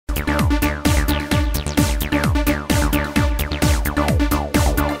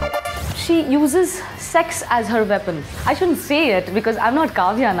she uses sex as her weapon. I shouldn't say it because I'm not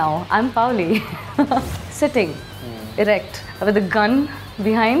Kavya now. I'm Paoli. Sitting erect with a gun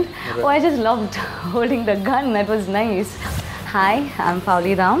behind. Oh, I just loved holding the gun. That was nice. Hi, I'm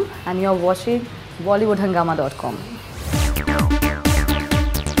Paoli Dam and you're watching BollywoodHungama.com.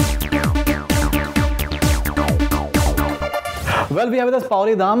 Well, we have with us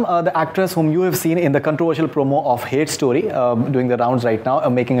Paoli Dam, the actress whom you have seen in the controversial promo of Hate Story, doing the rounds right now,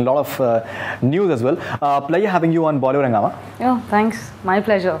 making a lot of news as well. Pleasure having you on Bollywood Hungama. Oh, thanks. My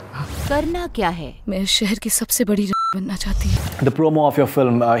pleasure. करना क्या है? मैं शहर की सबसे बड़ी बनना चाहती हूँ. The promo of your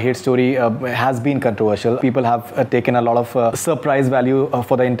film Hate Story has been controversial. People have taken a lot of surprise value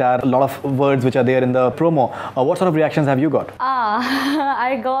for the entire, a lot of words which are there in the promo. What sort of reactions have you got?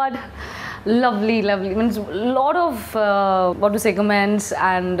 I got lovely. Means a lot of what to say, comments,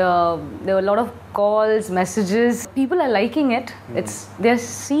 and there were a lot of calls, messages. People are liking it. They're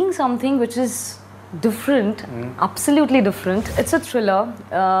seeing something which is different, absolutely different. It's a thriller.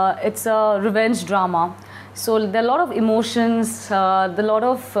 It's a revenge drama. So there are a lot of emotions, a lot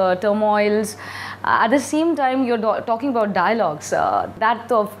of turmoils. At the same time, you're talking about dialogues.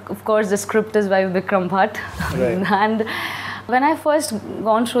 That, of course, the script is by Vikram Bhatt. Right. And when I first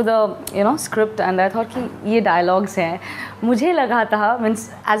gone through the script and I thought कि ये dialogues हैं, मुझे लगा था, means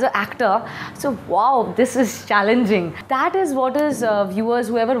as an actor, so wow, this is challenging. That is what is viewers,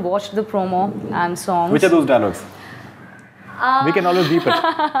 whoever watched the promo and songs. Which are those dialogues? We can always beep it.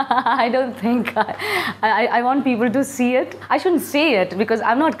 I don't think. I want people to see it. I shouldn't say it because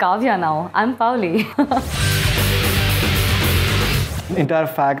I'm not Kavya now. I'm Paoli. Entire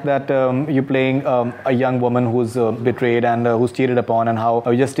fact that you're playing a young woman who's betrayed and who's cheated upon, and how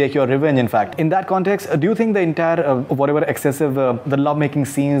you just take your revenge, in fact. In that context, do you think the entire, whatever excessive, the love-making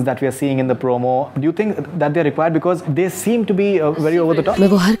scenes that we are seeing in the promo, do you think that they're required because they seem to be very over the top? मैं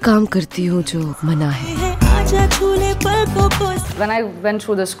वो हर काम करती हूँ जो मना है. When I went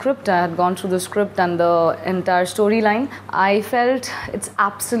through the script, I had gone through the script and the entire storyline, I felt it's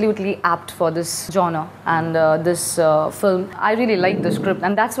absolutely apt for this genre and this film. I really liked the script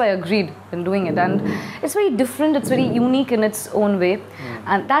and that's why I agreed in doing it. And it's very different, it's very unique in its own way.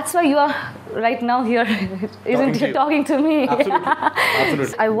 And that's why you are right now here, talking to me. Absolutely.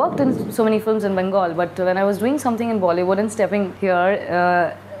 Absolutely. I worked in so many films in Bengal, but when I was doing something in Bollywood and stepping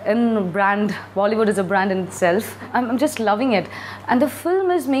here, in brand, Bollywood is a brand in itself. I'm just loving it, and the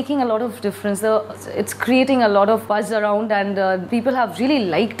film is making a lot of difference. It's creating a lot of buzz around, and people have really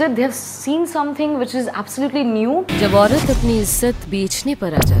liked it. They have seen something which is absolutely new. जब औरत अपनी इज्जत बेचने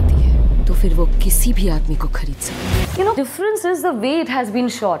पर आ जाती है, तो फिर वो किसी भी आदमी को खरीद सकती है. Difference is the way it has been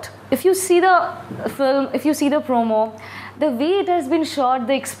shot. If you see the film, if you see the promo, the way it has been shot,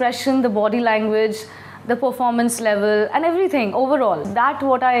 the expression, the body language, the performance level and everything overall. That's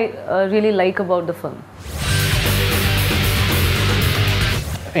what I really like about the film.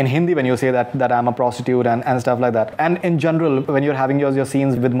 In Hindi, when you say that I'm a prostitute and stuff like that, and in general, when you're having your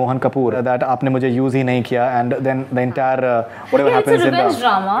scenes with Mohan Kapoor, that आपने मुझे use ही नहीं किया, and then the entire whatever happens it's a revenge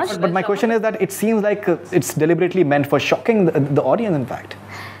drama. But my question is that it seems like it's deliberately meant for shocking the audience, in fact.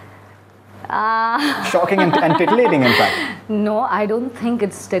 Shocking and titillating, in fact. No, I don't think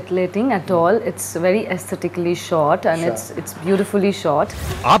it's titillating at all. It's very aesthetically shot and it's beautifully shot.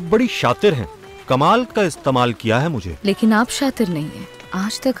 आप बड़ी शातिर हैं. कमाल का इस्तेमाल किया है मुझे. लेकिन आप शातिर नहीं हैं.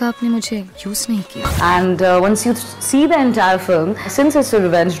 आज तक आपने मुझे यूज नहीं किया. And once you see the entire film, since it's a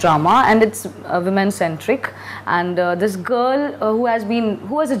revenge drama and it's women-centric, and this girl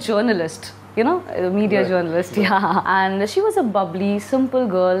who was a journalist, a media journalist, and she was a bubbly, simple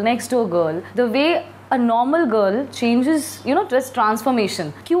girl, next door girl. The way a normal girl changes, this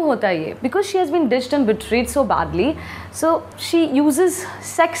transformation. क्यों होता है ये? Because she has been ditched and betrayed so badly, so she uses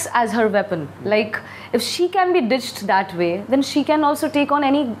sex as her weapon. Like, if she can be ditched that way, then she can also take on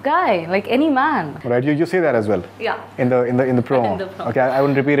any guy, like any man. Right, you say that as well. Yeah. In the promo. Okay, I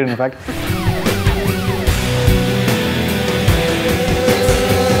wouldn't repeat it, in fact.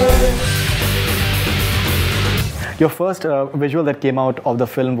 Your first visual that came out of the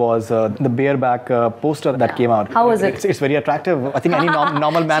film was the bareback poster that came out. How was it? It's very attractive. I think any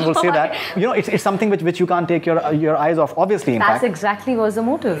normal man will say that. It's something which you can't take your eyes off, obviously, in fact. That's exactly was the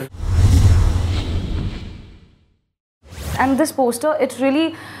motive. And this poster, it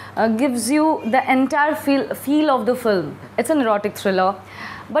really gives you the entire feel of the film. It's an erotic thriller,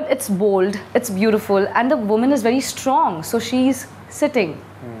 but it's bold, it's beautiful, and the woman is very strong. So she's sitting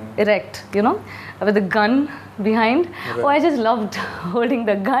erect, with a gun behind. Right. Oh, I just loved holding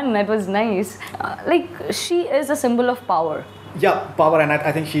the gun. That was nice. Like, she is a symbol of power. Yeah, power, and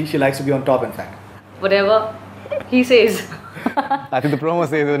I think she likes to be on top, in fact. Whatever he says. I think the promo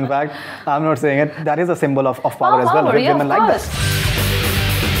says it, in fact. I'm not saying it. That is a symbol of power as well. Power, yeah, Women like that.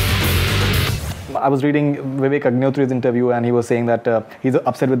 I was reading Vivek Agnotri's interview and he was saying that he's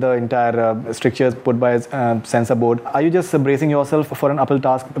upset with the entire strictures put by his censor board. Are you just bracing yourself for an uphill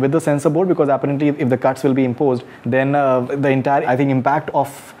task with the censor board? Because apparently if the cuts will be imposed, then the entire, I think, impact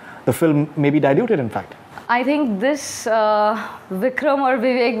of the film may be diluted, in fact. I think this Vikram or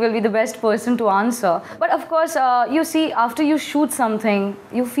Vivek will be the best person to answer. But of course, you see, after you shoot something,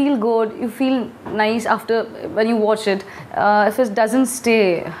 you feel good, you feel nice after when you watch it. If it doesn't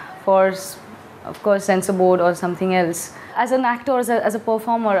stay for, of course, censor board or something else. As an actor, as a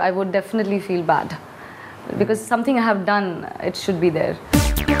performer, I would definitely feel bad. Because something I have done, it should be there.